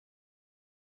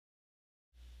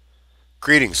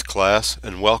Greetings, class,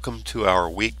 and welcome to our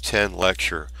Week 10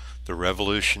 lecture, The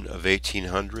Revolution of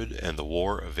 1800 and the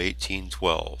War of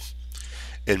 1812.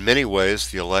 In many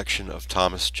ways, the election of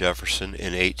Thomas Jefferson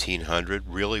in 1800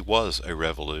 really was a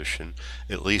revolution,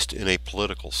 at least in a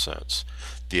political sense.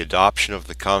 The adoption of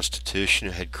the Constitution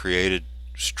had created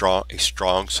a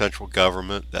strong central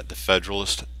government that the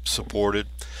Federalists supported,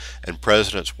 and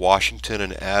Presidents Washington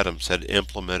and Adams had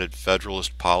implemented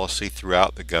Federalist policy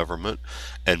throughout the government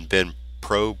and been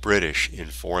pro-British in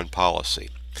foreign policy.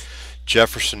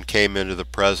 Jefferson came into the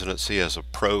presidency as a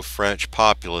pro-French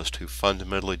populist who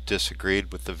fundamentally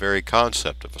disagreed with the very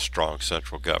concept of a strong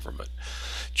central government.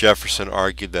 Jefferson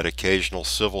argued that occasional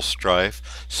civil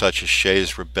strife, such as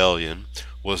Shays' Rebellion,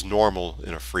 was normal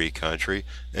in a free country,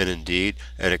 and indeed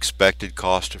an expected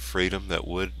cost of freedom that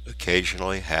would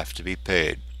occasionally have to be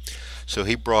paid. So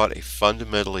he brought a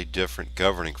fundamentally different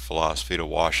governing philosophy to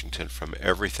Washington from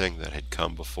everything that had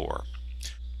come before.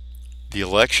 The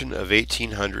election of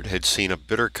 1800 had seen a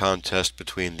bitter contest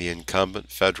between the incumbent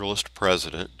Federalist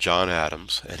President, John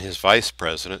Adams, and his Vice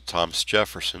President, Thomas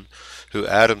Jefferson, who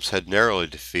Adams had narrowly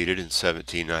defeated in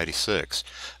 1796.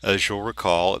 As you'll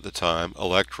recall, at the time,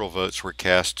 electoral votes were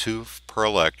cast 2 per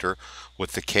elector,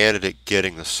 with the candidate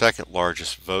getting the second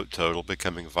largest vote total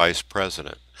becoming Vice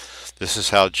President. This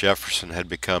is how Jefferson had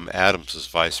become Adams's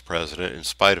Vice President in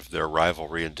spite of their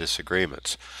rivalry and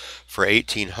disagreements. For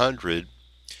 1800,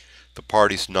 the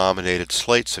parties nominated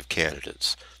slates of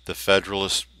candidates. The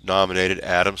Federalists nominated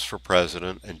Adams for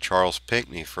president and Charles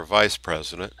Pinckney for vice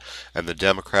president, and the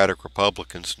Democratic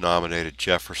Republicans nominated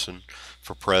Jefferson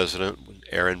for president and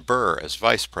Aaron Burr as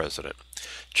vice president.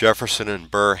 Jefferson and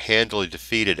Burr handily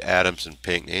defeated Adams and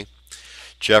Pinckney.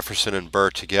 Jefferson and Burr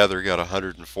together got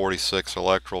 146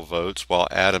 electoral votes, while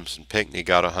Adams and Pinckney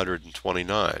got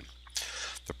 129.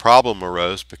 The problem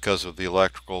arose because of the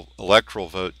electoral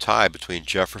vote tie between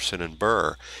Jefferson and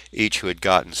Burr, each who had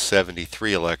gotten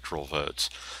 73 electoral votes.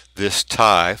 This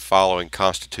tie, following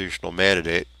constitutional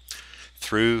mandate,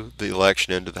 threw the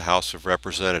election into the House of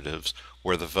Representatives,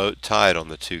 where the vote tied on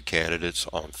the two candidates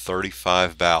on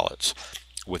 35 ballots,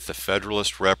 with the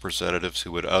Federalist representatives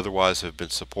who would otherwise have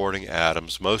been supporting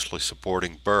Adams mostly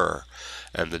supporting Burr,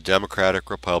 and the Democratic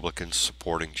Republicans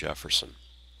supporting Jefferson.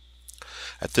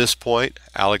 At this point,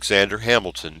 Alexander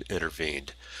Hamilton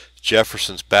intervened.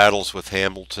 Jefferson's battles with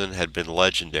Hamilton had been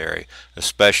legendary,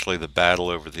 especially the battle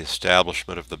over the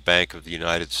establishment of the Bank of the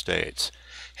United States.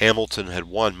 Hamilton had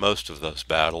won most of those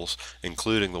battles,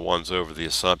 including the ones over the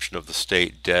assumption of the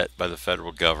state debt by the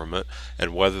federal government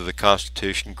and whether the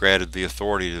Constitution granted the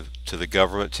authority to the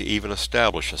government to even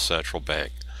establish a central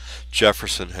bank.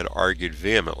 Jefferson had argued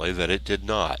vehemently that it did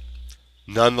not.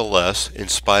 Nonetheless, in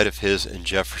spite of his and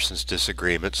Jefferson's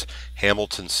disagreements,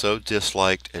 Hamilton so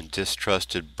disliked and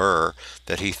distrusted Burr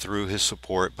that he threw his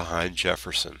support behind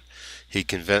Jefferson. He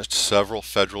convinced several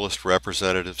Federalist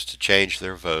representatives to change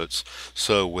their votes,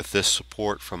 so with this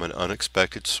support from an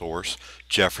unexpected source,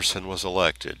 Jefferson was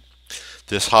elected.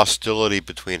 This hostility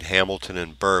between Hamilton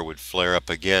and Burr would flare up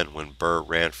again when Burr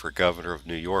ran for governor of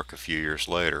New York a few years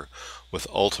later, with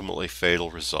ultimately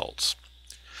fatal results.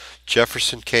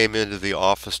 Jefferson came into the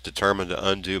office determined to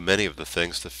undo many of the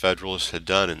things the Federalists had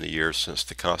done in the years since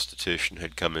the Constitution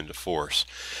had come into force.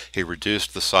 He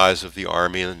reduced the size of the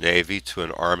Army and the Navy to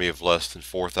an army of less than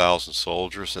 4,000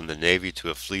 soldiers and the Navy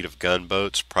to a fleet of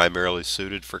gunboats primarily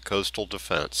suited for coastal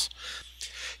defense.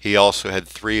 He also had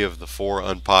 3 of the 4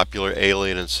 unpopular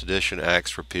Alien and Sedition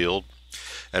Acts repealed,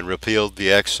 and repealed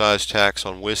the excise tax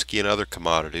on whiskey and other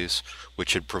commodities,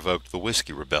 which had provoked the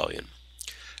Whiskey Rebellion.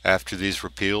 After these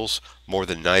repeals, more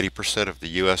than 90% of the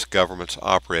U.S. government's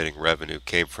operating revenue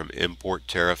came from import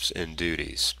tariffs and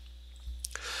duties.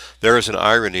 There is an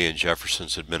irony in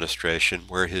Jefferson's administration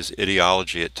where his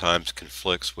ideology at times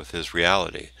conflicts with his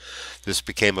reality. This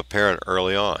became apparent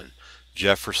early on.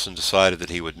 Jefferson decided that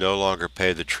he would no longer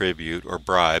pay the tribute or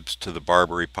bribes to the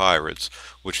Barbary pirates,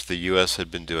 which the U.S.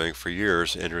 had been doing for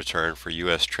years in return for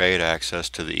U.S. trade access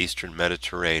to the eastern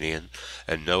Mediterranean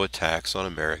and no attacks on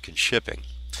American shipping.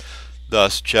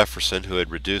 Thus, Jefferson, who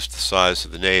had reduced the size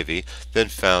of the Navy, then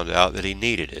found out that he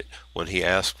needed it when he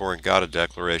asked for and got a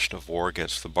declaration of war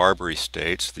against the Barbary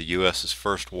States, the U.S.'s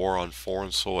first war on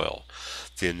foreign soil.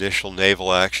 The initial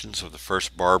naval actions of the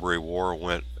First Barbary War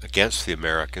went against the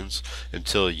Americans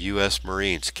until U.S.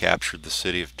 Marines captured the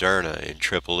city of Derna in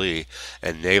Tripoli,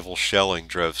 and naval shelling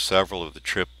drove several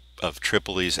of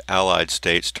Tripoli's allied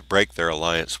states to break their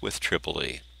alliance with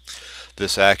Tripoli.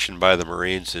 This action by the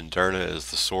Marines in Derna is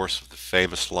the source of the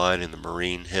famous line in the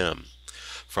Marine hymn,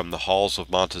 "From the halls of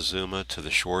Montezuma to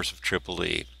the shores of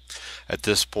Tripoli." At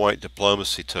this point,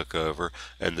 diplomacy took over,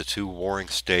 and the two warring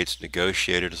states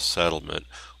negotiated a settlement,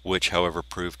 which, however,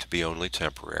 proved to be only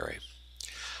temporary.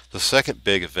 The second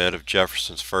big event of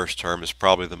Jefferson's first term is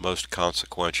probably the most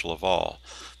consequential of all,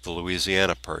 the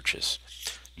Louisiana Purchase.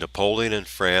 Napoleon and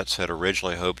France had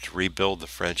originally hoped to rebuild the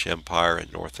French Empire in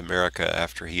North America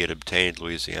after he had obtained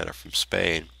Louisiana from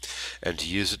Spain, and to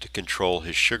use it to control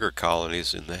his sugar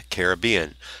colonies in the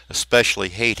Caribbean, especially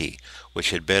Haiti,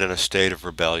 which had been in a state of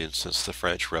rebellion since the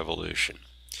French Revolution.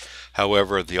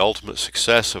 However, the ultimate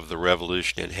success of the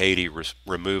revolution in Haiti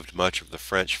removed much of the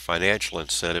French financial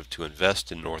incentive to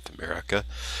invest in North America.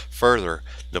 Further,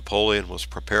 Napoleon was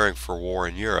preparing for war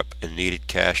in Europe and needed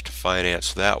cash to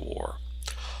finance that war.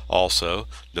 Also,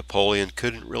 Napoleon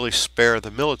couldn't really spare the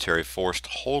military force to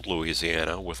hold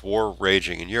Louisiana, with war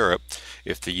raging in Europe,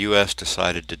 if the U.S.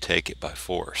 decided to take it by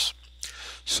force.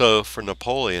 So, for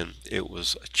Napoleon, it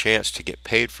was a chance to get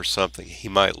paid for something he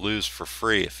might lose for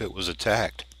free if it was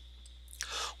attacked,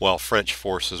 while French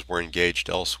forces were engaged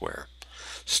elsewhere.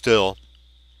 Still,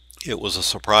 it was a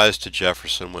surprise to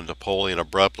Jefferson when Napoleon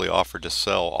abruptly offered to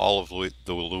sell all of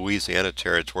the Louisiana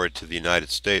Territory to the United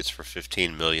States for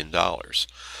 $15 million.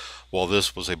 While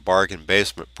this was a bargain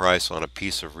basement price on a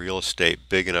piece of real estate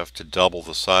big enough to double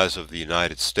the size of the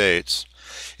United States,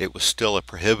 it was still a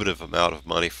prohibitive amount of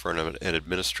money for an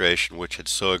administration which had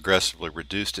so aggressively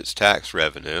reduced its tax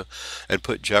revenue and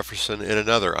put Jefferson in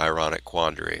another ironic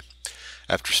quandary.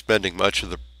 After spending much of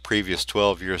the previous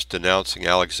 12 years denouncing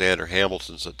Alexander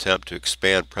Hamilton's attempt to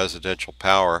expand presidential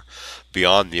power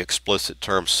beyond the explicit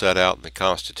terms set out in the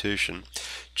Constitution,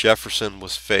 Jefferson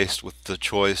was faced with the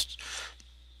choice,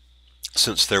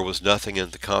 since there was nothing in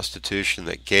the Constitution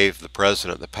that gave the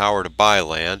president the power to buy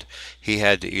land. He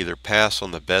had to either pass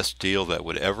on the best deal that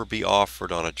would ever be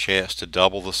offered on a chance to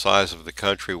double the size of the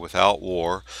country without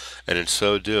war, and in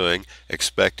so doing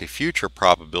expect a future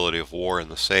probability of war in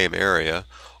the same area,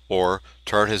 or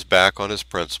turn his back on his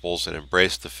principles and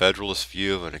embrace the Federalist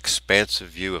view of an expansive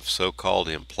view of so-called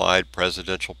implied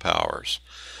presidential powers.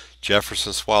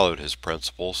 Jefferson swallowed his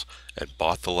principles and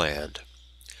bought the land.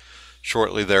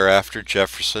 Shortly thereafter,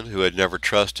 Jefferson, who had never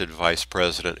trusted Vice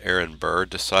President Aaron Burr,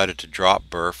 decided to drop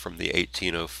Burr from the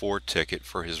 1804 ticket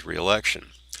for his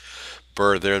reelection.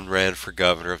 Burr then ran for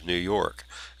governor of New York,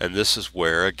 and this is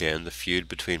where, again, the feud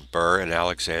between Burr and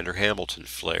Alexander Hamilton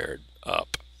flared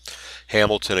up.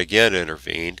 Hamilton again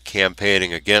intervened,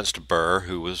 campaigning against Burr,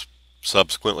 who was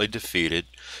subsequently defeated,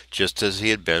 just as he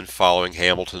had been following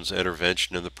Hamilton's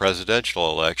intervention in the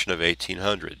presidential election of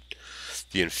 1800.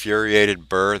 The infuriated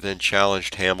Burr then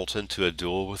challenged Hamilton to a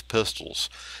duel with pistols,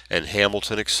 and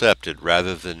Hamilton accepted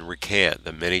rather than recant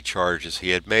the many charges he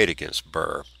had made against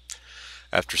Burr.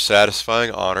 After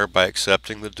satisfying honor by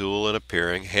accepting the duel and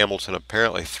appearing, Hamilton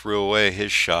apparently threw away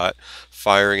his shot,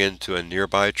 firing into a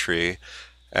nearby tree,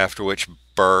 after which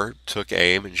Burr took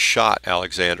aim and shot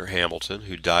Alexander Hamilton,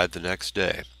 who died the next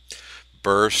day.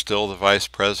 Burr, still the vice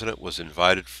president, was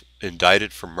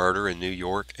indicted for murder in New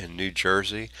York and New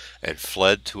Jersey and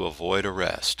fled to avoid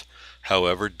arrest.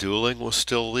 However, dueling was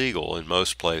still legal in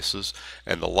most places,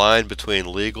 and the line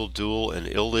between legal duel and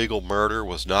illegal murder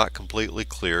was not completely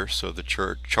clear, so the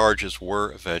charges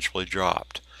were eventually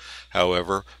dropped.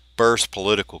 However, Burr's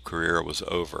political career was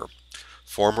over.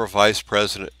 Former Vice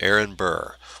President Aaron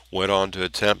Burr went on to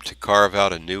attempt to carve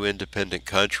out a new independent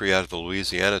country out of the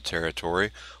Louisiana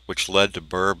Territory, which led to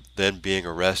Burr then being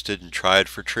arrested and tried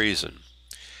for treason.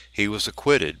 He was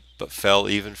acquitted, but fell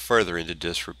even further into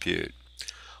disrepute.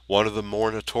 One of the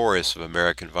more notorious of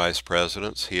American vice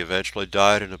presidents, he eventually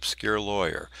died an obscure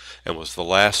lawyer, and was the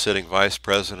last sitting vice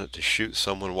president to shoot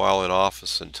someone while in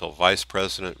office until Vice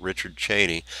President Richard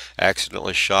Cheney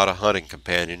accidentally shot a hunting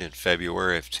companion in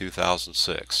February of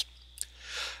 2006.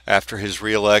 After his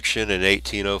re-election in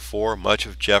 1804, much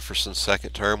of Jefferson's second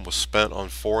term was spent on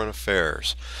foreign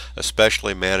affairs,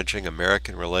 especially managing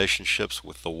American relationships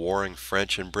with the warring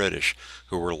French and British,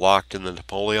 who were locked in the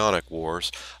Napoleonic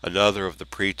Wars, another of the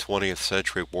pre-20th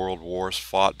century world wars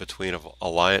fought between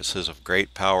alliances of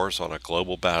great powers on a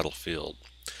global battlefield.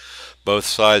 Both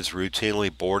sides routinely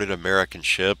boarded American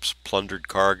ships, plundered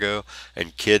cargo,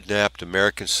 and kidnapped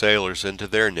American sailors into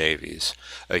their navies,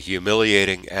 a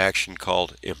humiliating action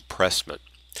called impressment.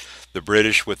 The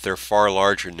British, with their far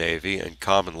larger navy and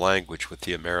common language with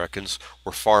the Americans,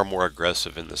 were far more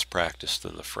aggressive in this practice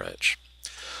than the French.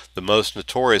 The most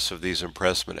notorious of these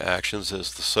impressment actions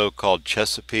is the so-called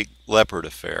Chesapeake Leopard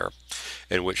affair,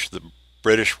 in which the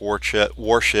British warship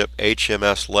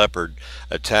HMS Leopard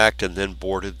attacked and then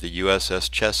boarded the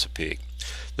USS Chesapeake.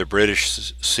 The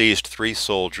British seized 3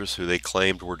 soldiers who they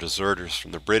claimed were deserters from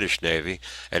the British Navy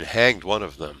and hanged one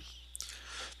of them.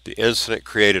 The incident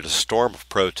created a storm of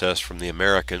protest from the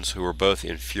Americans, who were both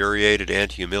infuriated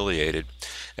and humiliated,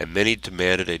 and many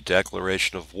demanded a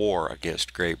declaration of war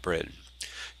against Great Britain.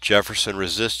 Jefferson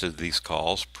resisted these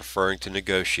calls, preferring to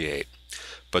negotiate.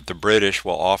 But the British,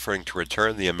 while offering to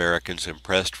return the Americans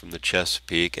impressed from the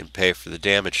Chesapeake and pay for the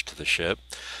damage to the ship,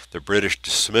 the British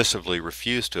dismissively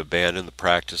refused to abandon the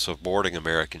practice of boarding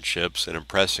American ships and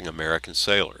impressing American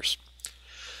sailors.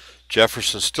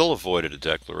 Jefferson still avoided a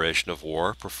declaration of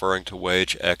war, preferring to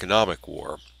wage economic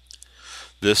war.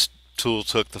 This tool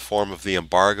took the form of the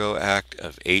Embargo Act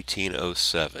of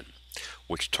 1807,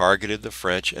 which targeted the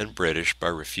French and British by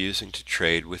refusing to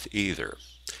trade with either.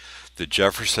 The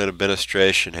Jefferson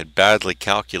administration had badly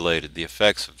calculated the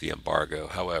effects of the embargo,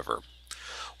 however.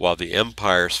 While the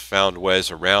empires found ways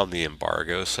around the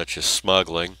embargo, such as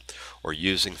smuggling or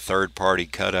using third-party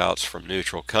cutouts from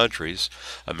neutral countries,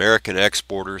 American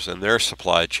exporters and their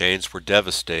supply chains were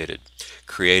devastated,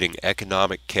 creating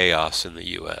economic chaos in the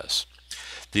U.S.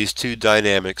 These two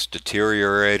dynamics,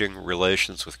 deteriorating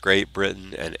relations with Great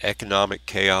Britain and economic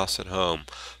chaos at home,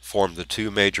 formed the two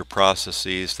major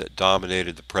processes that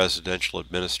dominated the presidential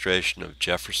administration of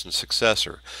Jefferson's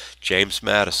successor, James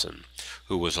Madison,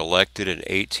 who was elected in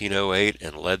 1808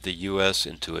 and led the U.S.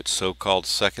 into its so-called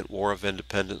Second War of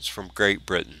Independence from Great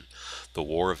Britain, the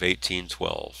War of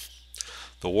 1812.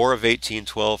 The War of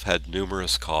 1812 had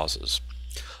numerous causes.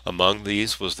 Among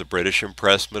these was the British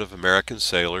impressment of American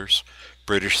sailors,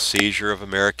 British seizure of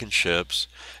American ships,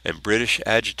 and British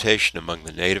agitation among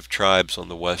the native tribes on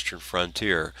the western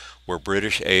frontier, where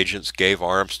British agents gave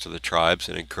arms to the tribes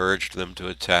and encouraged them to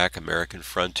attack American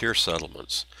frontier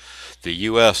settlements. The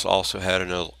U.S. also had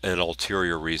an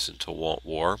ulterior reason to want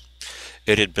war.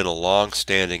 It had been a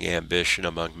long-standing ambition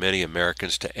among many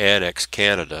Americans to annex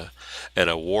Canada, and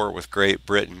a war with Great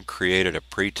Britain created a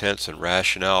pretense and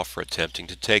rationale for attempting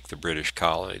to take the British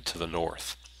colony to the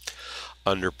north.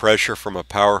 Under pressure from a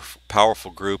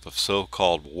powerful group of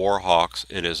so-called war hawks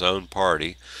in his own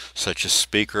party, such as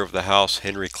Speaker of the House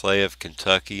Henry Clay of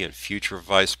Kentucky and future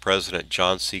Vice President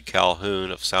John C.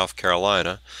 Calhoun of South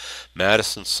Carolina,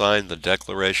 Madison signed the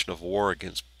Declaration of War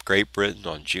against Great Britain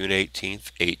on June 18,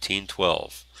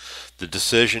 1812. The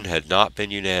decision had not been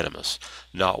unanimous.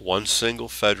 Not one single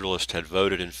Federalist had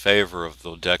voted in favor of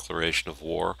the declaration of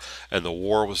war, and the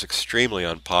war was extremely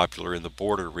unpopular in the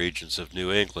border regions of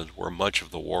New England, where much of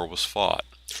the war was fought.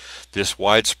 This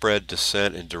widespread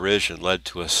dissent and derision led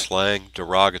to a slang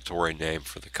derogatory name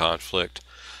for the conflict,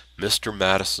 Mr.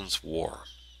 Madison's War.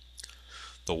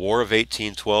 The War of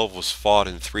 1812 was fought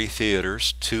in 3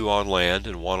 theaters, 2 on land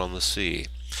and 1 on the sea.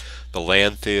 The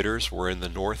land theaters were in the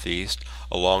northeast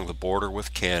along the border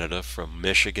with Canada from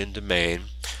Michigan to Maine,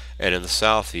 and in the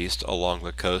southeast along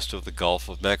the coast of the Gulf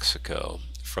of Mexico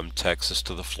from Texas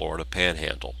to the Florida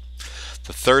Panhandle.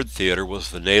 The third theater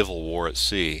was the naval war at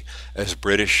sea, as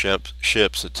British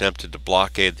ships attempted to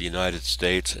blockade the United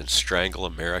States and strangle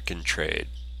American trade.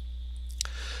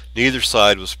 Neither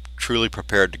side was truly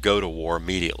prepared to go to war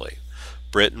immediately.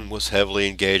 Britain was heavily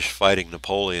engaged fighting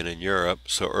Napoleon in Europe,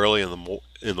 so early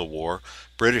in the war,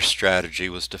 British strategy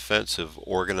was defensive,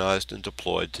 organized and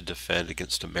deployed to defend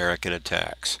against American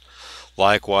attacks.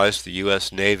 Likewise, the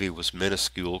U.S. Navy was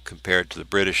minuscule compared to the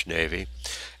British Navy,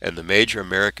 and the major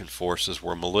American forces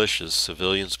were militias,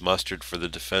 civilians mustered for the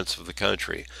defense of the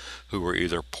country, who were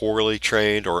either poorly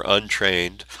trained or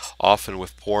untrained, often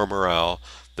with poor morale,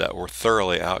 that were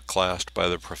thoroughly outclassed by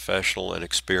the professional and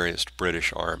experienced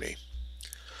British Army.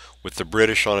 With the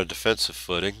British on a defensive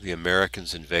footing, the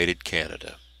Americans invaded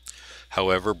Canada.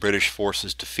 However, British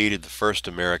forces defeated the first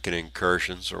American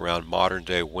incursions around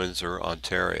modern-day Windsor,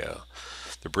 Ontario.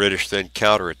 The British then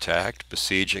counterattacked,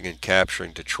 besieging and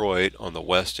capturing Detroit on the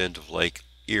west end of Lake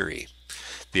Erie.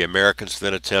 The Americans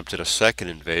then attempted a second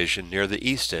invasion near the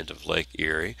east end of Lake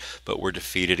Erie, but were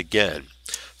defeated again.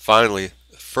 Finally,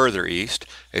 further east,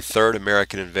 a third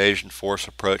American invasion force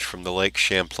approached from the Lake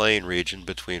Champlain region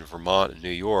between Vermont and New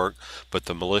York, but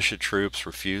the militia troops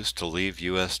refused to leave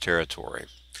U.S. territory.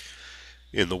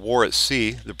 In the war at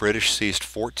sea, the British seized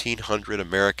 1,400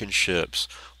 American ships,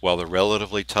 while the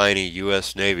relatively tiny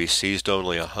U.S. Navy seized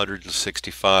only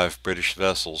 165 British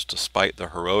vessels, despite the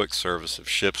heroic service of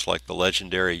ships like the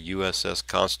legendary USS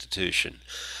Constitution,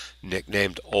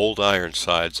 nicknamed Old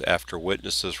Ironsides after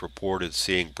witnesses reported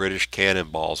seeing British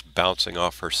cannonballs bouncing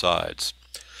off her sides.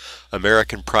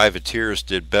 American privateers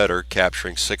did better,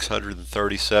 capturing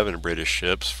 637 British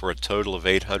ships for a total of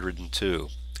 802.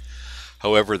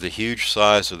 However, the huge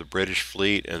size of the British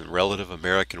fleet and relative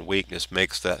American weakness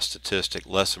makes that statistic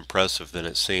less impressive than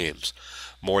it seems.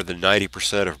 More than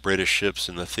 90% of British ships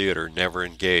in the theater never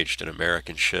engaged an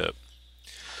American ship.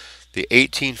 The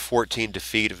 1814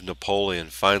 defeat of Napoleon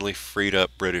finally freed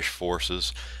up British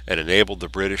forces and enabled the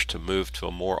British to move to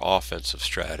a more offensive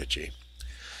strategy.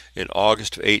 In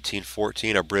August of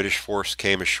 1814, a British force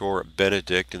came ashore at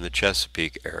Benedict in the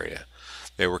Chesapeake area.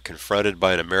 They were confronted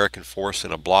by an American force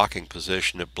in a blocking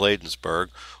position at Bladensburg,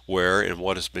 where, in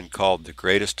what has been called the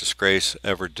greatest disgrace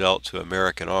ever dealt to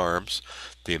American arms,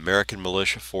 the American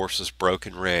militia forces broke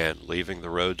and ran, leaving the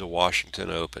road to Washington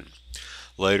open.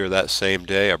 Later that same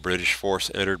day, a British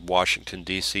force entered Washington,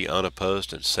 D.C.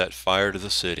 unopposed and set fire to the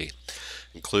city,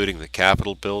 including the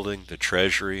Capitol building, the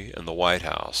Treasury, and the White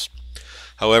House.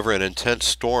 However, an intense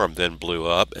storm then blew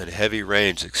up, and heavy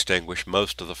rains extinguished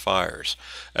most of the fires.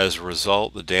 As a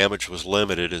result, the damage was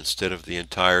limited instead of the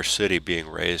entire city being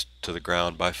razed to the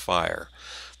ground by fire.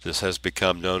 This has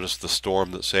become known as the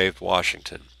storm that saved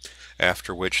Washington,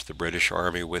 after which the British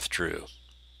Army withdrew.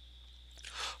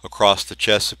 Across the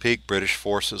Chesapeake, British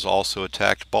forces also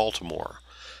attacked Baltimore.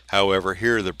 However,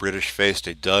 here the British faced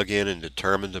a dug-in and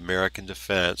determined American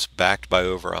defense backed by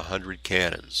over 100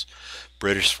 cannons.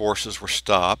 British forces were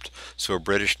stopped, so a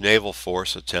British naval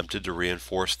force attempted to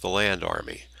reinforce the land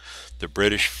army. The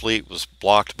British fleet was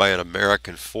blocked by an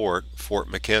American fort, Fort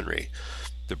McHenry.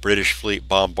 The British fleet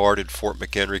bombarded Fort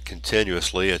McHenry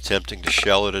continuously, attempting to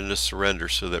shell it into surrender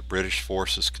so that British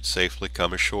forces could safely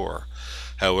come ashore.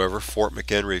 However, Fort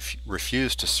McHenry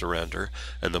refused to surrender,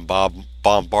 and the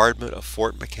bombardment of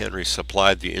Fort McHenry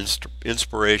supplied the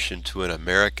inspiration to an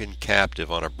American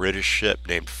captive on a British ship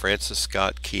named Francis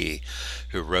Scott Key,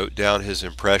 who wrote down his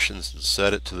impressions and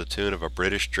set it to the tune of a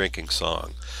British drinking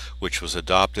song, which was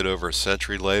adopted over a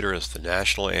century later as the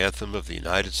national anthem of the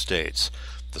United States,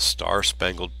 the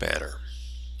Star-Spangled Banner.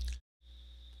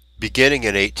 Beginning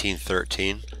in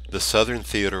 1813, the Southern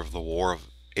theater of the War of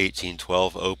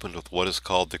 1812 opened with what is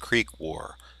called the Creek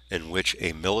War, in which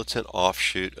a militant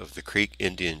offshoot of the Creek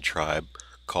Indian tribe,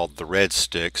 called the Red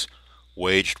Sticks,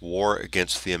 waged war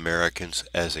against the Americans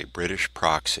as a British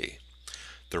proxy.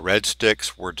 The Red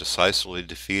Sticks were decisively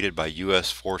defeated by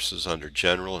U.S. forces under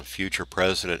General and future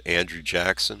President Andrew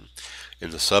Jackson.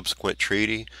 In the subsequent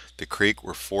treaty, the Creek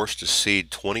were forced to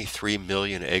cede 23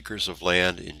 million acres of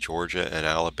land in Georgia and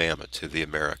Alabama to the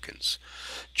Americans.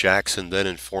 Jackson then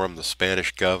informed the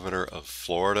Spanish governor of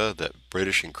Florida that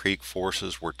British and Creek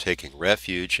forces were taking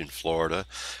refuge in Florida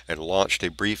and launched a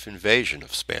brief invasion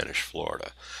of Spanish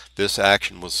Florida. This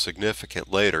action was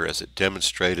significant later as it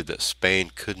demonstrated that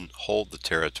Spain couldn't hold the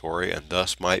territory and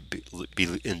thus might be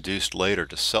induced later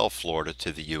to sell Florida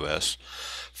to the U.S.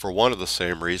 for one of the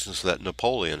same reasons that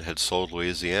Napoleon had sold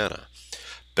Louisiana.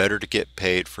 Better to get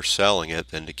paid for selling it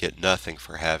than to get nothing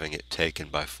for having it taken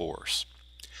by force.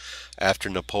 After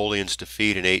Napoleon's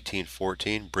defeat in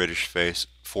 1814, British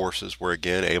forces were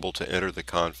again able to enter the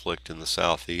conflict in the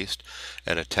southeast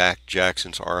and attack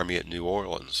Jackson's army at New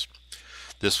Orleans.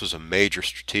 This was a major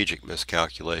strategic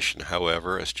miscalculation,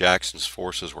 however, as Jackson's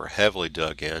forces were heavily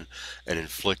dug in and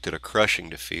inflicted a crushing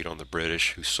defeat on the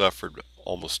British, who suffered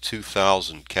almost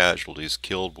 2,000 casualties,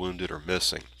 killed, wounded, or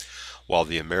missing, while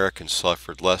the Americans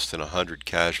suffered less than 100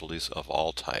 casualties of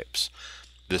all types.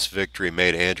 This victory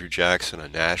made Andrew Jackson a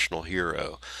national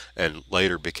hero and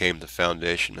later became the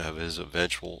foundation of his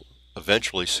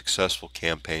eventually successful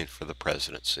campaign for the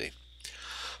presidency.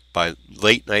 By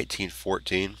late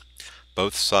 1914,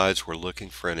 both sides were looking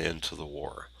for an end to the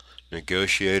war.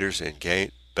 Negotiators in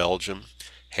Ghent, Belgium,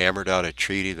 hammered out a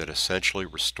treaty that essentially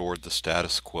restored the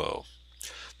status quo.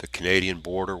 The Canadian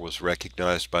border was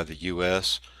recognized by the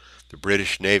U.S. The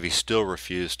British Navy still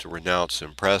refused to renounce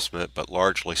impressment, but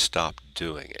largely stopped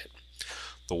doing it.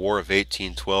 The War of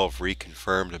 1812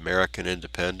 reconfirmed American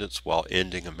independence while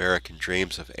ending American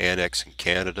dreams of annexing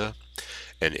Canada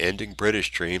and ending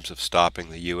British dreams of stopping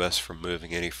the U.S. from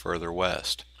moving any further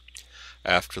west.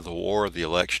 After the war, the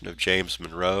election of James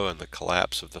Monroe and the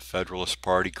collapse of the Federalist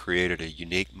Party created a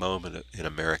unique moment in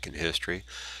American history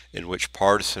in which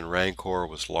partisan rancor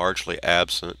was largely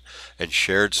absent, and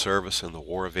shared service in the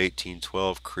War of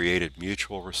 1812 created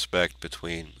mutual respect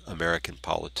between American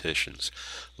politicians,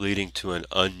 leading to an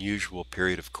unusual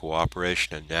period of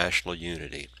cooperation and national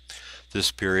unity. This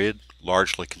period,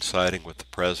 largely coinciding with the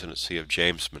presidency of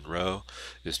James Monroe,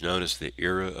 is known as the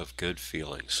Era of Good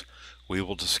Feelings. We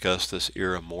will discuss this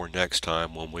era more next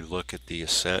time when we look at the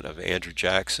ascent of Andrew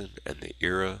Jackson and the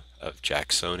era of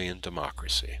Jacksonian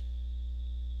democracy.